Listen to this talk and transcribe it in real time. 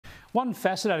One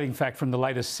fascinating fact from the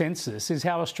latest census is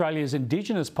how Australia's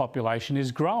Indigenous population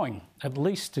is growing, at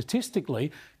least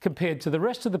statistically, compared to the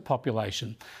rest of the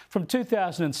population. From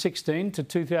 2016 to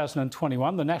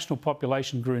 2021, the national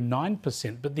population grew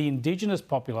 9%, but the Indigenous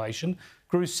population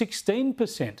grew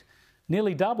 16%,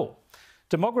 nearly double.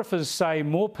 Demographers say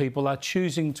more people are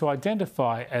choosing to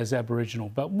identify as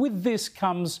Aboriginal, but with this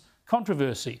comes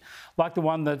controversy, like the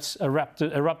one that's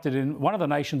erupted in one of the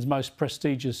nation's most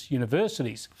prestigious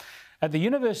universities. At the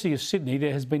University of Sydney,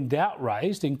 there has been doubt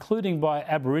raised, including by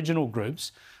Aboriginal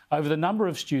groups, over the number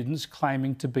of students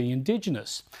claiming to be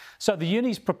Indigenous. So the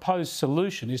uni's proposed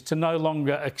solution is to no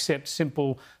longer accept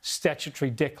simple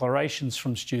statutory declarations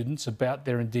from students about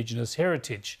their Indigenous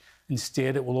heritage.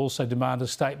 Instead, it will also demand a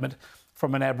statement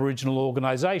from an Aboriginal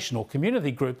organisation or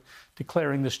community group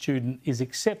declaring the student is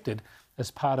accepted as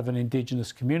part of an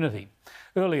Indigenous community.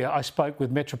 Earlier, I spoke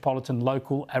with Metropolitan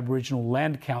Local Aboriginal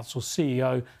Land Council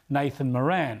CEO Nathan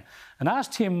Moran and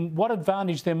asked him what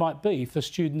advantage there might be for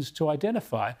students to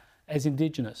identify as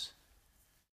Indigenous.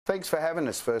 Thanks for having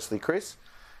us, firstly, Chris.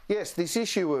 Yes, this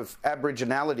issue of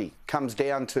Aboriginality comes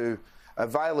down to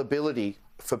availability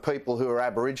for people who are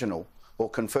Aboriginal or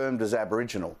confirmed as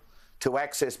Aboriginal to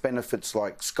access benefits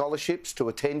like scholarships to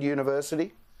attend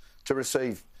university, to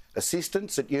receive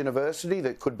assistance at university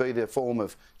that could be the form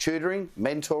of tutoring,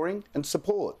 mentoring and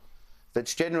support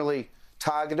that's generally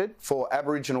targeted for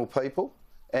Aboriginal people.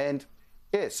 And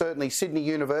yeah, certainly Sydney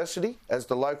University, as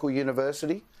the local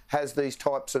university, has these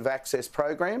types of access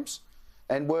programs,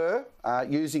 and we're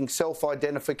using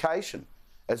self-identification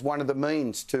as one of the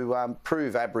means to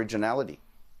prove Aboriginality.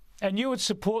 And you would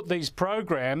support these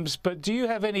programs, but do you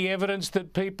have any evidence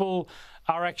that people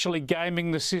are actually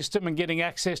gaming the system and getting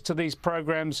access to these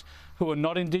programs who are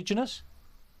not Indigenous?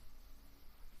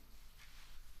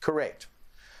 Correct.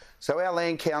 So our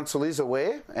Land Council is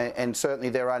aware, and certainly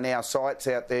there are now sites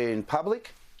out there in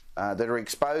public that are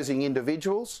exposing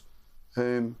individuals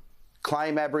whom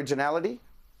claim Aboriginality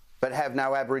but have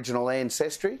no Aboriginal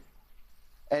ancestry.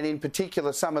 And in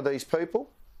particular, some of these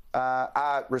people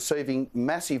are receiving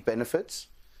massive benefits,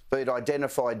 be it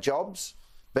identified jobs,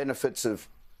 benefits of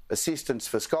assistance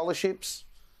for scholarships,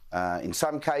 in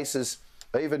some cases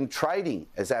even trading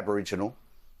as Aboriginal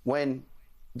when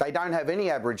they don't have any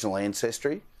Aboriginal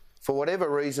ancestry. For whatever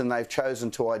reason they've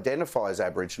chosen to identify as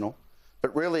Aboriginal,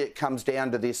 but really it comes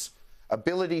down to this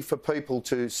ability for people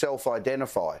to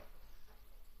self-identify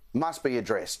must be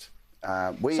addressed.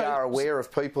 We are aware of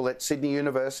people at Sydney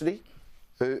University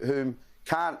whom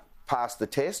can't pass the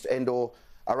test and or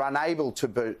are unable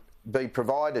to be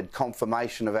provided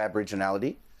confirmation of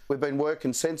Aboriginality. We've been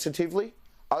working sensitively,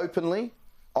 openly,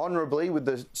 honourably with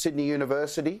the Sydney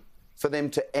University for them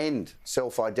to end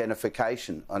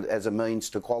self-identification as a means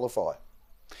to qualify.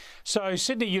 So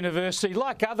Sydney University,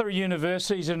 like other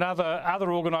universities and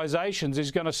other organisations,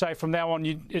 is going to say from now on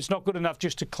it's not good enough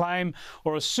just to claim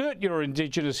or assert your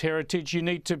Indigenous heritage. You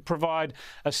need to provide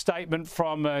a statement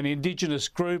from an Indigenous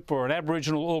group or an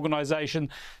Aboriginal organisation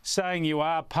saying you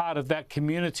are part of that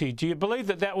community. Do you believe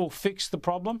that that will fix the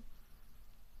problem?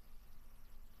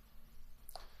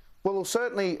 Well, it'll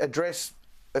certainly address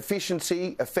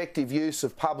efficiency, effective use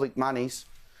of public monies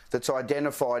that's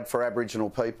identified for Aboriginal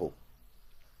people.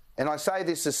 And I say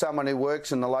this as someone who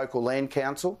works in the local land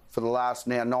council for the last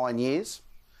now 9 years,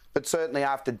 but certainly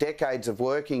after decades of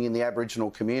working in the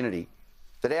Aboriginal community,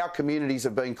 that our communities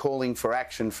have been calling for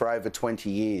action for over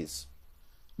 20 years.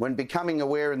 When becoming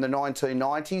aware in the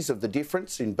 1990s of the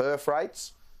difference in birth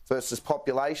rates versus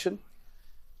population,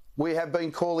 we have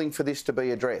been calling for this to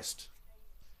be addressed,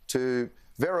 to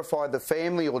verify the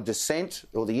family or descent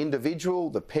or the individual,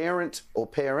 the parent or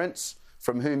parents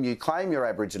from whom you claim your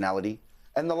Aboriginality.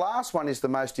 And the last one is the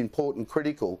most important,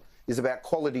 critical, is about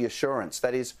quality assurance.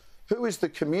 That is, who is the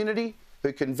community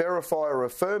who can verify or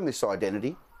affirm this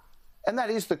identity? And that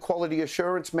is the quality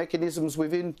assurance mechanisms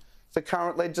within the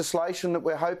current legislation that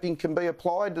we're hoping can be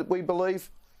applied, that we believe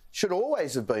should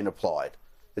always have been applied.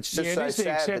 It's just so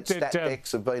sad that stat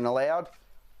decks have been allowed.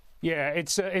 Yeah,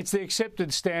 it's the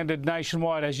accepted standard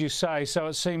nationwide, as you say, so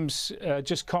it seems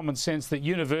just common sense that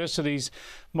universities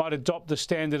might adopt the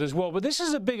standard as well. But this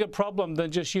is a bigger problem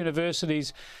than just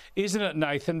universities, isn't it,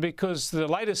 Nathan? Because the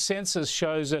latest census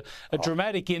shows a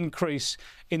dramatic increase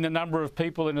in the number of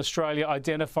people in Australia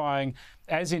identifying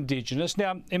as Indigenous.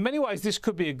 Now, in many ways, this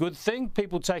could be a good thing,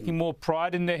 people taking more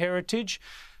pride in their heritage.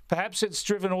 Perhaps it's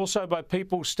driven also by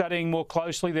people studying more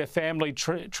closely their family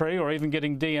tree or even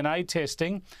getting DNA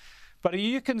testing. But are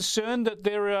you concerned that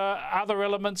there are other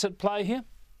elements at play here?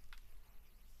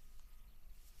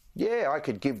 Yeah, I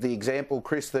could give the example,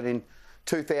 Chris, that in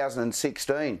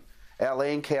 2016, our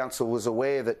Land Council was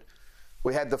aware that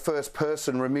We had the first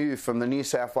person removed from the New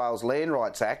South Wales Land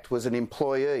Rights Act was an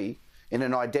employee in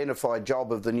an identified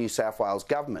job of the New South Wales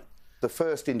Government. The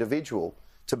first individual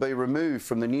to be removed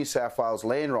from the New South Wales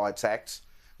Land Rights Act's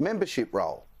membership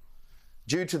roll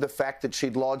due to the fact that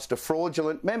she'd lodged a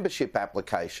fraudulent membership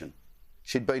application.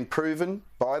 She'd been proven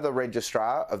by the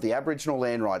Registrar of the Aboriginal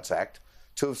Land Rights Act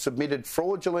to have submitted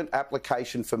fraudulent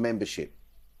application for membership.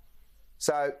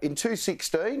 So in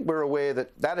 2016, we're aware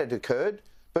that that had occurred,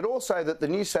 but also that the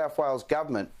New South Wales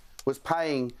Government was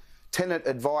paying tenant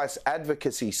advice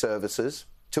advocacy services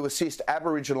to assist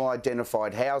Aboriginal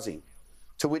identified housing,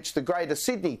 to which the Greater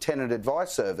Sydney Tenant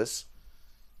Advice Service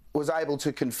was able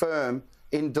to confirm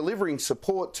in delivering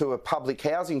support to a public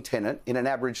housing tenant in an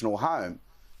Aboriginal home,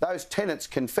 those tenants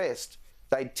confessed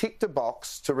they'd ticked a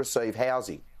box to receive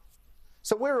housing.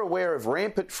 So we're aware of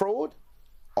rampant fraud,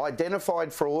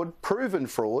 identified fraud, proven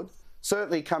fraud,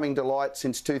 certainly coming to light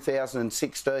since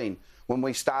 2016 when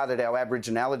we started our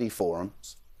Aboriginality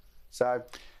forums. So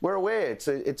we're aware it's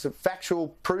a factual,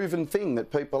 proven thing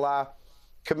that people are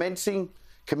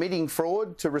committing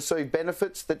fraud to receive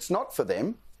benefits that's not for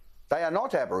them. They are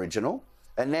not Aboriginal.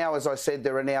 And now, as I said,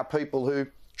 there are now people who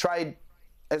trade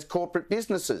as corporate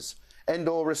businesses and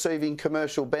or receiving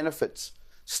commercial benefits,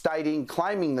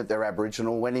 claiming that they're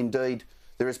Aboriginal when indeed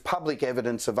there is public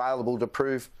evidence available to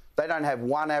prove they don't have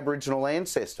one Aboriginal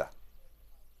ancestor.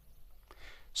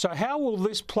 So how will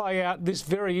this play out, this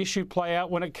very issue play out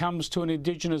when it comes to an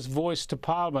Indigenous voice to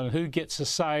Parliament? Who gets a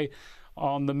say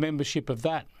on the membership of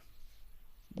that?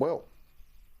 Well,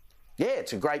 yeah,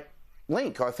 it's a great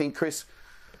link. I think, Chris,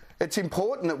 it's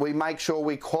important that we make sure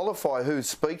we qualify who's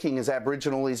speaking as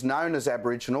Aboriginal, is known as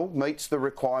Aboriginal, meets the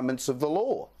requirements of the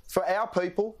law. For our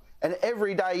people, an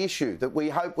everyday issue that we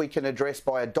hope we can address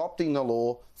by adopting the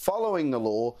law, following the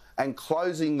law, and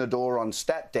closing the door on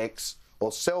stat decks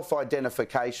or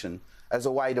self-identification as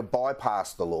a way to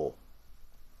bypass the law.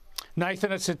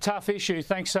 Nathan, it's a tough issue.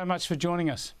 Thanks so much for joining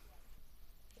us.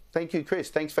 Thank you, Chris.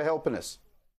 Thanks for helping us.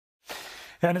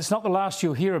 And it's not the last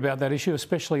you'll hear about that issue,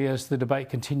 especially as the debate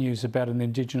continues about an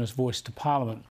Indigenous voice to Parliament.